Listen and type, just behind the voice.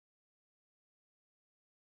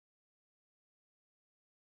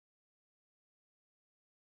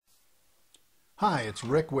Hi, it's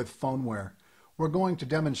Rick with PhoneWare. We're going to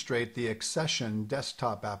demonstrate the Accession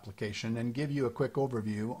desktop application and give you a quick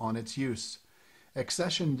overview on its use.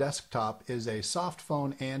 Accession Desktop is a soft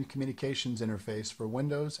phone and communications interface for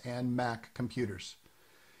Windows and Mac computers.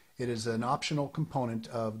 It is an optional component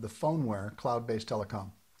of the PhoneWare cloud-based telecom.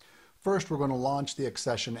 First, we're going to launch the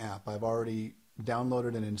Accession app. I've already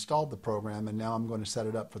downloaded and installed the program, and now I'm going to set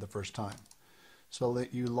it up for the first time. So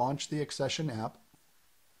that you launch the Accession app.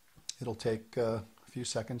 It'll take a few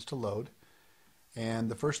seconds to load, and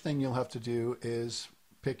the first thing you'll have to do is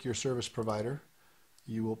pick your service provider.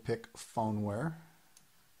 You will pick PhoneWare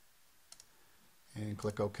and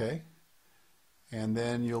click OK, and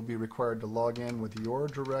then you'll be required to log in with your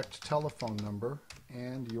direct telephone number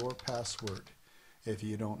and your password. If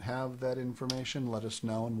you don't have that information, let us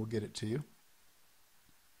know and we'll get it to you.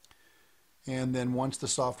 And then once the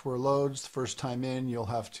software loads, the first time in, you'll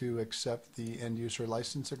have to accept the end user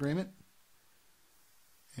license agreement.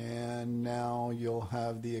 And now you'll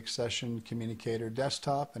have the Accession Communicator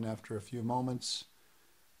Desktop, and after a few moments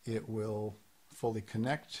it will fully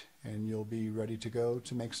connect and you'll be ready to go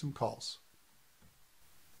to make some calls.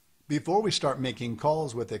 Before we start making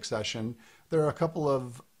calls with Accession, there are a couple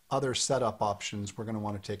of other setup options we're going to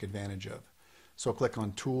want to take advantage of. So click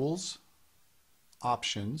on Tools,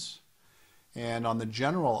 Options, and on the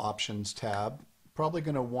General Options tab, probably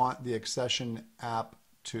going to want the Accession app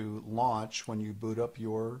to launch when you boot up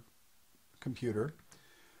your computer.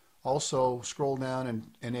 Also scroll down and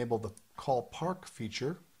enable the Call Park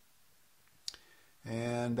feature,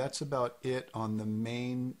 and that's about it on the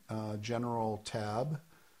main General tab.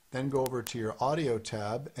 Then go over to your Audio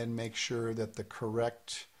tab and make sure that the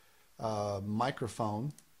correct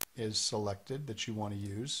microphone is selected that you want to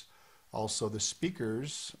use. Also the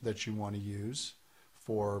speakers that you want to use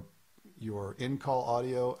for your in-call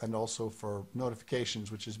audio and also for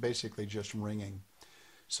notifications, which is basically just ringing.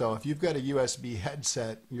 So if you've got a USB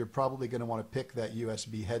headset, you're probably going to want to pick that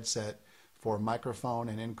USB headset for microphone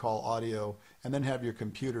and in-call audio, and then have your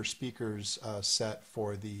computer speakers set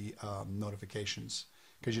for the notifications,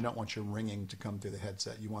 because you don't want your ringing to come through the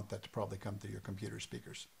headset. You want that to probably come through your computer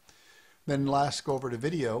speakers. Then last, go over to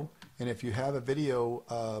video, and if you have a video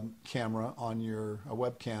camera on a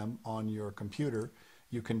webcam on your computer,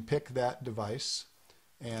 you can pick that device,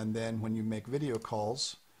 and then when you make video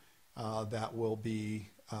calls, that will be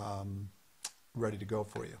ready to go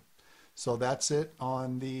for you. So that's it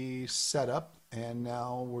on the setup, and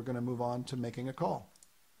now we're going to move on to making a call.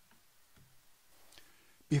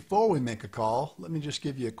 Before we make a call, let me just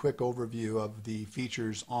give you a quick overview of the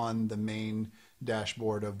features on the main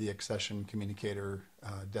dashboard of the Accession Communicator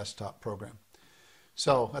Desktop program.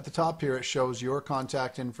 So at the top here it shows your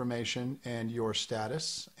contact information and your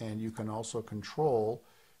status, and you can also control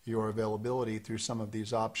your availability through some of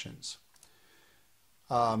these options.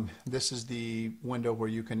 This is the window where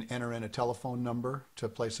you can enter in a telephone number to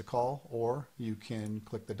place a call, or you can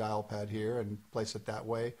click the dial pad here and place it that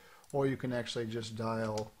way, or you can actually just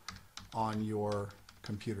dial on your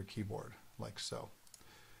computer keyboard like so.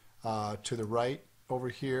 To the right over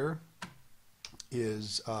here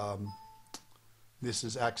is this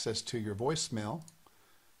is access to your voicemail.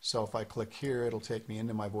 So if I click here, it'll take me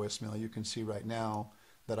into my voicemail. You can see right now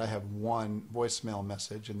that I have one voicemail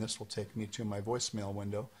message, and this will take me to my voicemail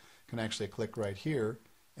window. I can actually click right here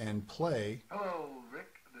and play. Hello,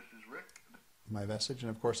 Rick. This is Rick. My message,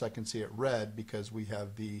 and of course I can see it read because we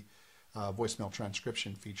have the voicemail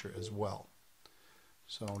transcription feature as well.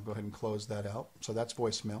 So I'll go ahead and close that out. So that's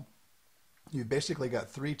voicemail. You've basically got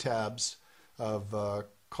three tabs of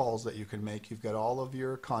calls that you can make. You've got all of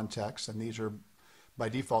your contacts, and these are by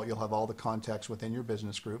default you'll have all the contacts within your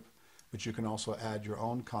business group, but you can also add your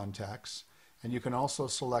own contacts, and you can also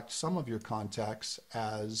select some of your contacts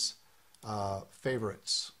as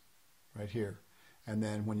favorites right here. And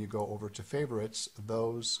then when you go over to favorites,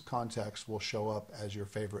 those contacts will show up as your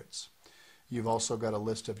favorites. You've also got a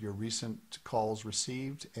list of your recent calls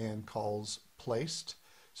received and calls placed,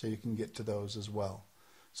 so you can get to those as well.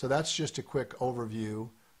 So that's just a quick overview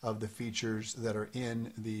of the features that are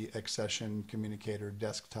in the Accession Communicator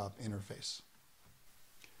Desktop interface.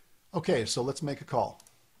 Okay, so let's make a call.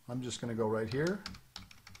 I'm just going to go right here,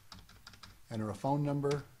 enter a phone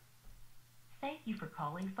number. Thank you for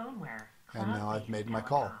calling PhoneWare. And now I've made my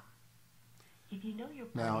call. If you know your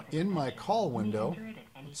now in my call window,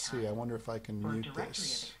 let's see, I wonder if I can mute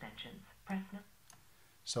this.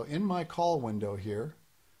 So in my call window here,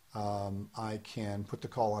 I can put the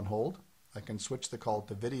call on hold. I can switch the call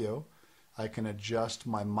to video. I can adjust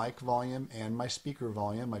my mic volume and my speaker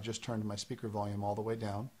volume. I just turned my speaker volume all the way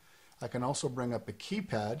down. I can also bring up a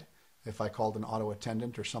keypad If I called an auto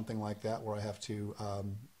attendant or something like that where I have to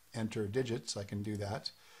enter digits, I can do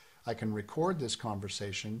that. I can record this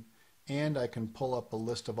conversation, and I can pull up a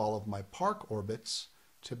list of all of my park orbits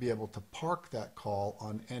to be able to park that call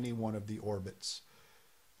on any one of the orbits.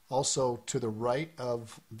 Also, to the right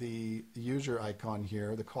of the user icon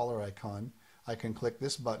here, the caller icon, I can click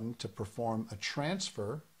this button to perform a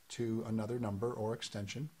transfer to another number or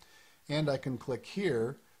extension, and I can click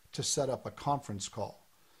here to set up a conference call.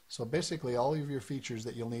 So basically all of your features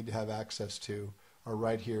that you'll need to have access to are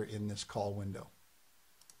right here in this call window.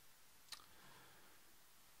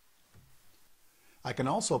 I can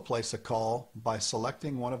also place a call by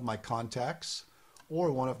selecting one of my contacts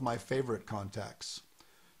or one of my favorite contacts.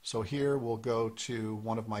 So here we'll go to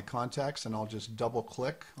one of my contacts, and I'll just double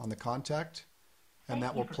click on the contact, and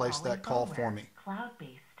that will place that call for me.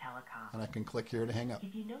 Cloud-based telecom. And I can click here to hang up.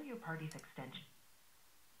 If you know your party's extension.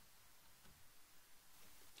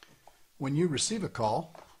 When you receive a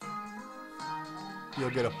call,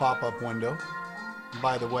 you'll get a pop-up window.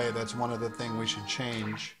 By the way, that's one other thing we should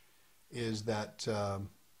change, is that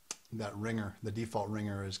that ringer. The default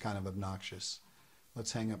ringer is kind of obnoxious.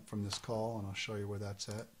 Let's hang up from this call, and I'll show you where that's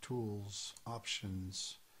at. Tools,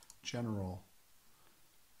 Options, General,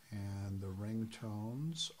 and the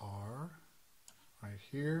ringtones are right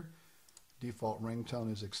here. Default ringtone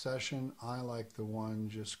is Accession. I like the one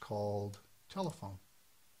just called Telephone,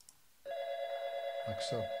 like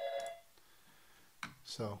so.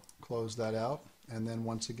 So close that out, and then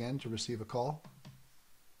once again to receive a call,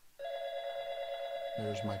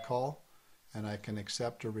 there's my call, and I can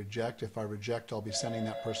accept or reject. If I reject, I'll be sending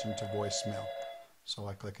that person to voicemail. So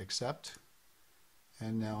I click accept,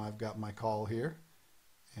 and now I've got my call here,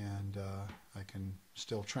 and I can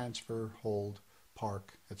still transfer, hold,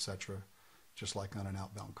 park, etc., just like on an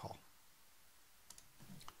outbound call.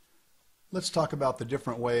 Let's talk about the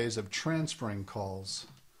different ways of transferring calls.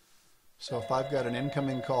 So if I've got an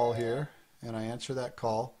incoming call here and I answer that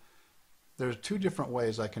call, there's two different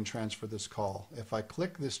ways I can transfer this call. If I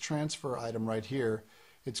click this transfer item right here,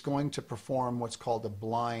 it's going to perform what's called a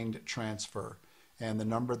blind transfer. And the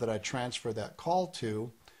number that I transfer that call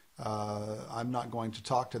to, I'm not going to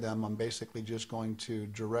talk to them. I'm basically just going to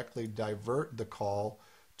directly divert the call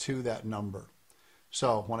to that number.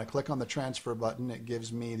 So when I click on the transfer button, it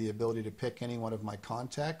gives me the ability to pick any one of my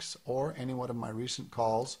contacts or any one of my recent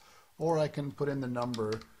calls, or I can put in the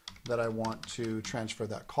number that I want to transfer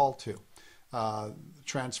that call to.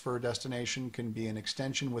 Transfer destination can be an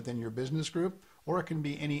extension within your business group, or it can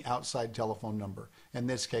be any outside telephone number. In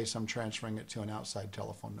this case, I'm transferring it to an outside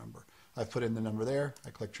telephone number. I've put in the number there. I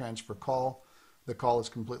click transfer call. The call is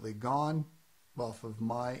completely gone off of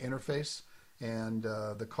my interface, and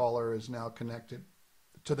the caller is now connected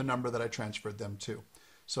to the number that I transferred them to.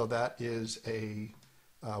 So that is a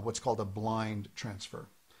what's called a blind transfer.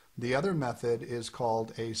 The other method is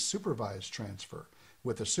called a supervised transfer.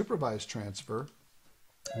 With a supervised transfer,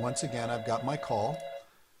 once again, I've got my call.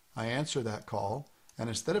 I answer that call, and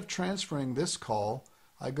instead of transferring this call,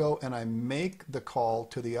 I go and I make the call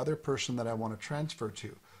to the other person that I want to transfer to.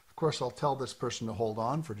 Of course, I'll tell this person to hold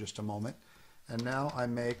on for just a moment, and now I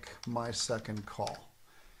make my second call.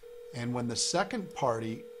 And when the second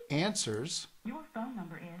party answers, Your phone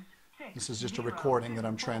number is this is just a recording that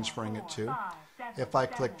I'm transferring it to. If I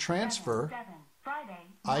click transfer,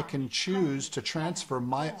 I can choose to transfer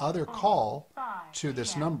my other call to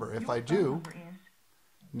this number. If I do,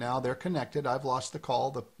 now they're connected. I've lost the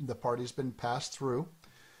call. The party's been passed through.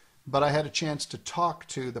 But I had a chance to talk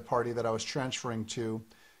to the party that I was transferring to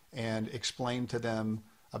and explain to them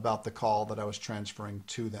about the call that I was transferring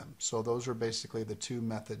to them. So those are basically the two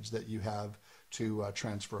methods that you have to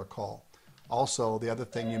transfer a call. Also, the other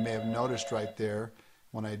thing you may have noticed right there,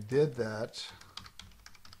 when I did that,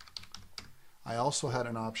 I also had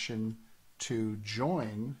an option to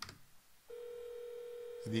join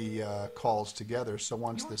the calls together. So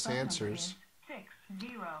once this answers,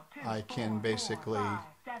 I can basically,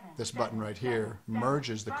 this button right here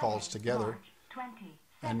merges the calls together,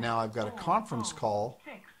 and now I've got a conference call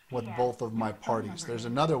with both of my parties. There's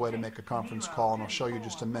another way to make a conference call, and I'll show you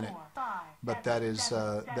just a minute, but that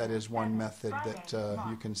is one method that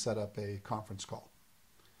you can set up a conference call.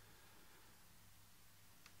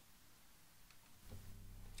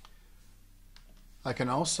 I can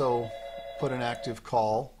also put an active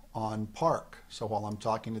call on park. So while I'm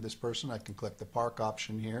talking to this person, I can click the park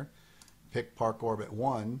option here, pick park orbit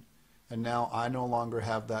 1, and now I no longer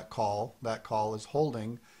have that call. That call is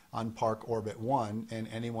holding on park orbit 1, and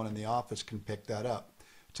anyone in the office can pick that up.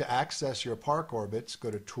 To access your park orbits,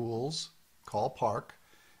 go to Tools, Call Park,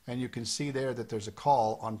 And you can see there that there's a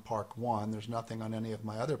call on Park 1. There's nothing on any of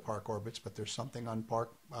my other Park orbits, but there's something on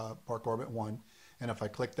Park Orbit 1. And if I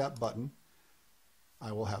click that button,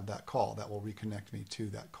 I will have that call. That will reconnect me to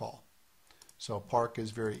that call. So Park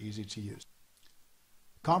is very easy to use.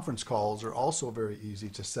 Conference calls are also very easy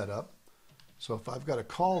to set up. So if I've got a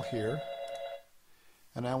call here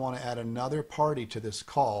and I want to add another party to this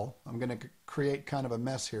call, I'm going to create kind of a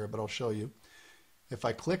mess here, but I'll show you. If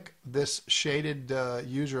I click this shaded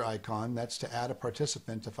user icon, that's to add a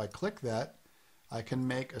participant. If I click that, I can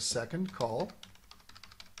make a second call,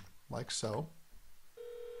 like so.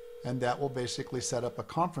 And that will basically set up a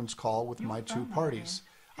conference call with my two parties.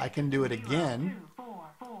 I can do it again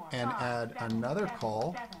and add another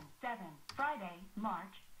call. Friday,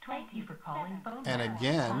 March 20. Thank you for calling PhoneWare. And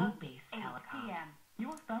again,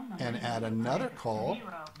 and add another call.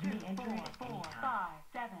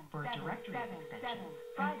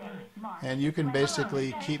 And you can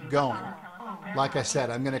basically keep going. Like I said,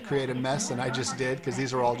 I'm going to create a mess, and I just did because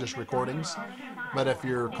these are all just recordings. But if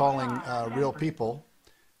you're calling real people,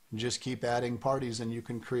 just keep adding parties and you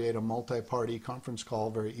can create a multi-party conference call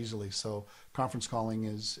very easily. So conference calling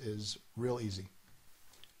is real easy.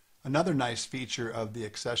 Another nice feature of the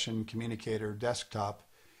Accession Communicator Desktop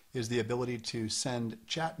is the ability to send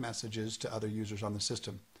chat messages to other users on the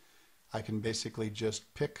system. I can basically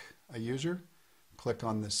just pick a user, click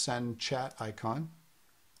on the send chat icon,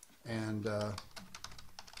 and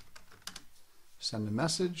send a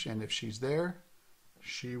message, and if she's there,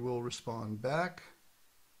 she will respond back.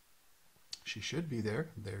 She should be there.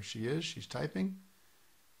 There she is. She's typing,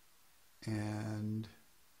 and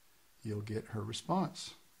you'll get her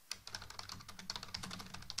response.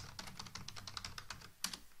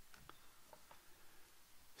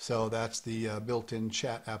 So that's the built-in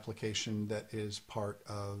chat application that is part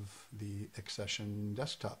of the Accession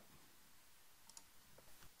desktop.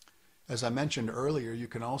 As I mentioned earlier, you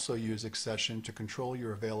can also use Accession to control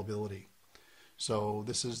your availability. So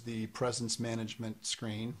this is the presence management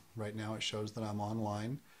screen. Right now it shows that I'm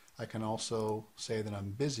online. I can also say that I'm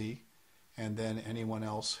busy, and then anyone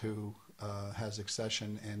else who has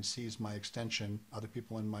Accession and sees my extension, other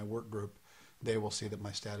people in my work group, they will see that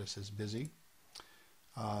my status is busy.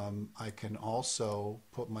 I can also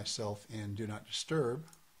put myself in Do Not Disturb,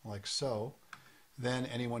 like so. Then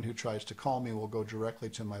anyone who tries to call me will go directly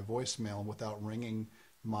to my voicemail without ringing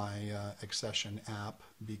my Accession app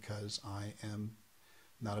because I am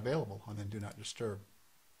not available. I'm in Do Not Disturb.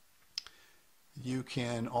 You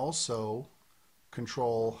can also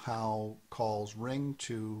control how calls ring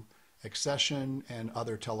to Accession and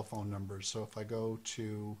other telephone numbers. So if I go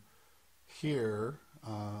to here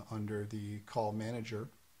under the call manager,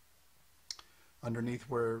 underneath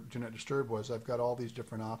where Do Not Disturb was, I've got all these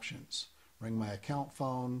different options. Ring my account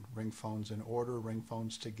phone, ring phones in order, ring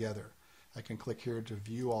phones together. I can click here to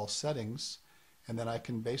view all settings, and then I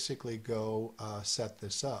can basically go set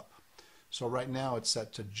this up. So right now it's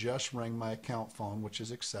set to just ring my account phone, which is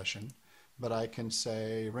Accession, but I can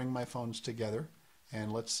say ring my phones together,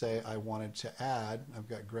 and let's say I wanted to add, I've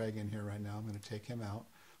got Greg in here right now, I'm going to take him out.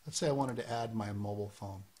 Let's say I wanted to add my mobile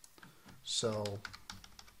phone. So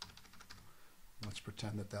let's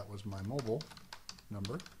pretend that that was my mobile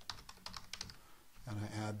number, and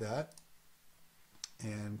I add that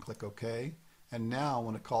and click OK. And now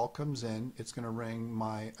when a call comes in, it's going to ring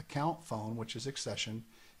my account phone, which is Accession,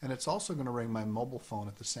 and it's also going to ring my mobile phone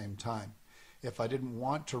at the same time. If I didn't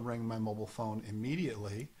want to ring my mobile phone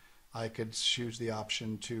immediately, I could choose the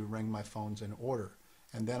option to ring my phones in order.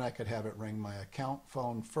 And then I could have it ring my account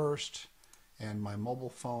phone first and my mobile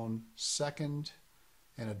phone second,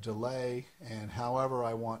 and a delay, and however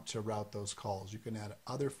I want to route those calls. You can add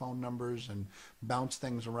other phone numbers and bounce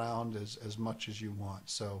things around as much as you want.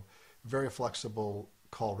 So very flexible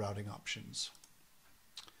call routing options.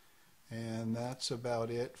 And that's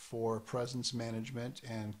about it for presence management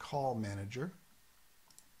and call manager.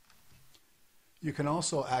 You can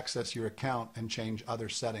also access your account and change other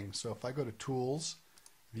settings. So if I go to Tools,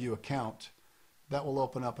 View Account, that will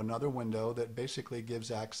open up another window that basically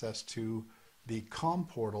gives access to the COM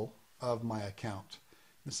portal of my account.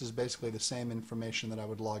 This is basically the same information that I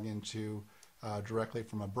would log into directly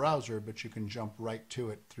from a browser, but you can jump right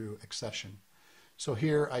to it through Accession. So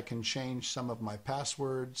here I can change some of my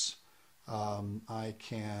passwords. I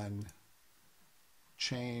can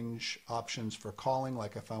change options for calling,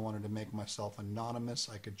 like if I wanted to make myself anonymous,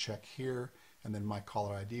 I could check here and then my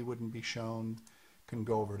caller ID wouldn't be shown. Can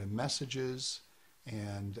go over to messages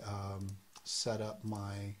and set up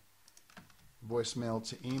my voicemail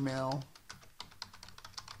to email,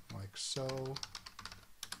 like so.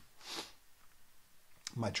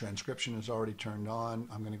 My transcription is already turned on.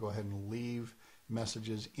 I'm going to go ahead and leave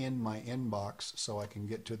messages in my inbox so I can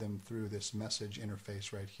get to them through this message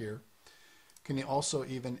interface right here. Can you also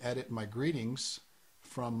even edit my greetings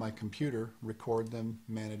from my computer, record them,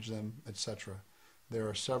 manage them, etc. There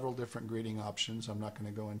are several different greeting options. I'm not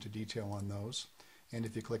going to go into detail on those. And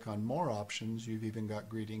if you click on more options, you've even got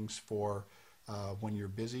greetings for when you're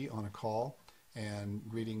busy on a call and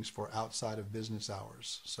greetings for outside of business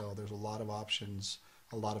hours. So there's a lot of options,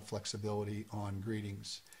 a lot of flexibility on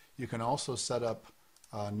greetings. You can also set up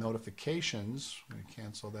notifications. I'm going to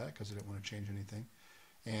cancel that because I didn't want to change anything.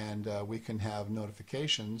 And we can have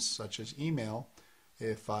notifications such as email.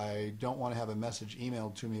 If I don't want to have a message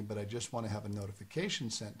emailed to me, but I just want to have a notification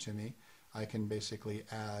sent to me, I can basically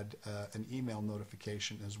add an email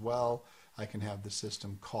notification as well. I can have the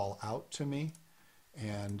system call out to me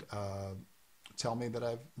and tell me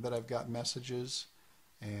that I've got messages,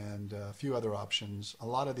 and a few other options. A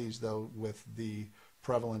lot of these, though, with the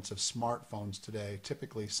prevalence of smartphones today,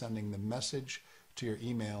 typically sending the message to your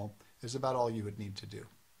email is about all you would need to do.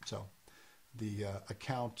 So the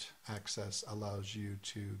account access allows you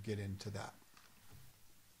to get into that.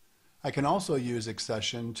 I can also use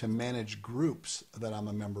Accession to manage groups that I'm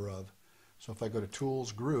a member of. So if I go to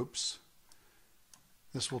Tools, Groups,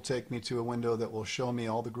 this will take me to a window that will show me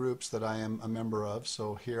all the groups that I am a member of.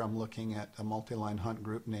 So here I'm looking at a multi-line hunt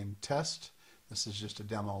group named Test. This is just a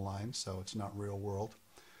demo line, so it's not real world.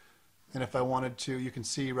 And if I wanted to, you can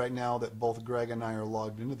see right now that both Greg and I are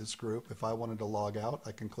logged into this group. If I wanted to log out,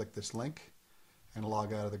 I can click this link and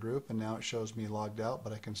log out of the group, and now it shows me logged out,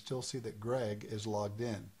 but I can still see that Greg is logged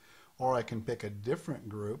in. Or I can pick a different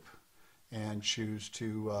group and choose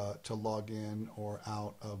to log in or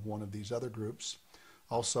out of one of these other groups.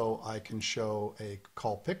 Also, I can show a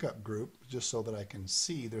call pickup group just so that I can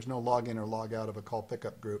see. There's no login or log out of a call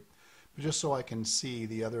pickup group, but just so I can see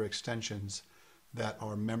the other extensions that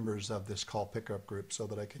are members of this call pickup group, so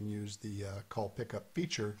that I can use the call pickup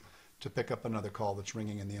feature to pick up another call that's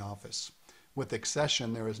ringing in the office. With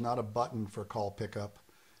Accession, there is not a button for call pickup,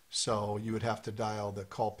 so you would have to dial the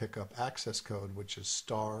call pickup access code, which is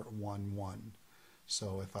 *11.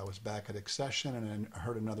 So if I was back at Accession and I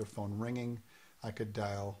heard another phone ringing, I could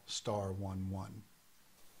dial *11.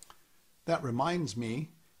 That reminds me,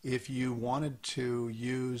 if you wanted to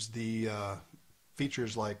use the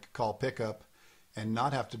features like call pickup and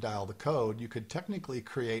not have to dial the code, you could technically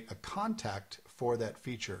create a contact for that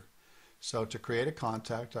feature. So to create a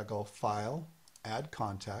contact, I go File, Add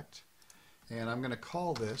Contact, and I'm going to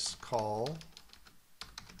call this Call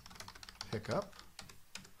Pickup.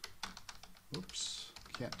 Oops,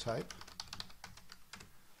 can't type.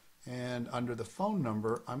 And under the phone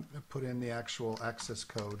number, I'm going to put in the actual access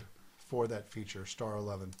code for that feature,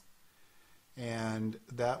 *11. And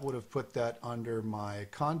that would have put that under my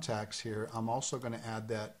contacts here. I'm also going to add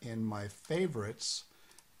that in my favorites,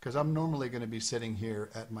 because I'm normally going to be sitting here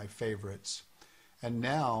at my favorites. And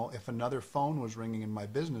now, if another phone was ringing in my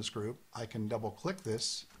business group, I can double click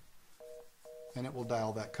this and it will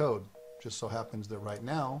dial that code. Just so happens that right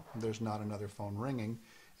now, there's not another phone ringing.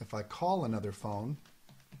 If I call another phone,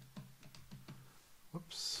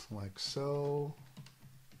 whoops, like so.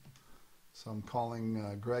 So I'm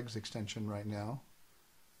calling Greg's extension right now,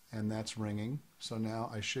 and that's ringing. So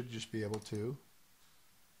now I should just be able to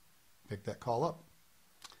pick that call up.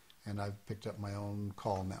 And I've picked up my own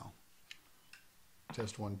call now.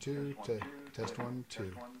 Test 1 2, test 1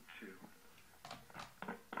 2.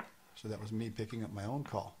 So that was me picking up my own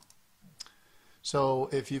call. So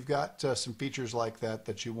if you've got some features like that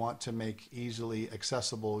that you want to make easily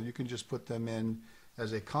accessible, you can just put them in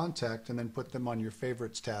as a contact and then put them on your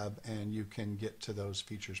favorites tab, and you can get to those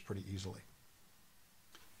features pretty easily.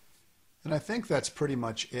 And I think that's pretty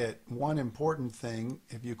much it. One important thing,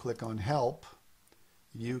 if you click on Help,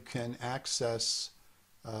 you can access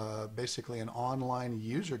basically an online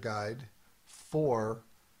user guide for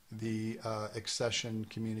the Accession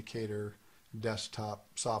Communicator Desktop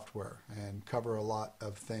software and cover a lot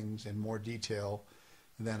of things in more detail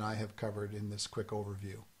than I have covered in this quick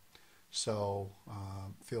overview. So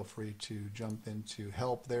feel free to jump into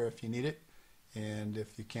Help there if you need it, and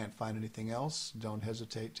if you can't find anything else, don't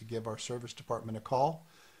hesitate to give our service department a call.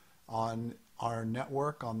 On our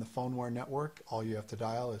network, on the PhoneWare network, all you have to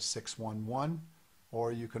dial is 611,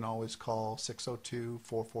 or you can always call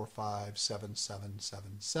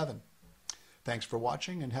 602-445-7777. Thanks for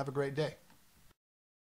watching and have a great day.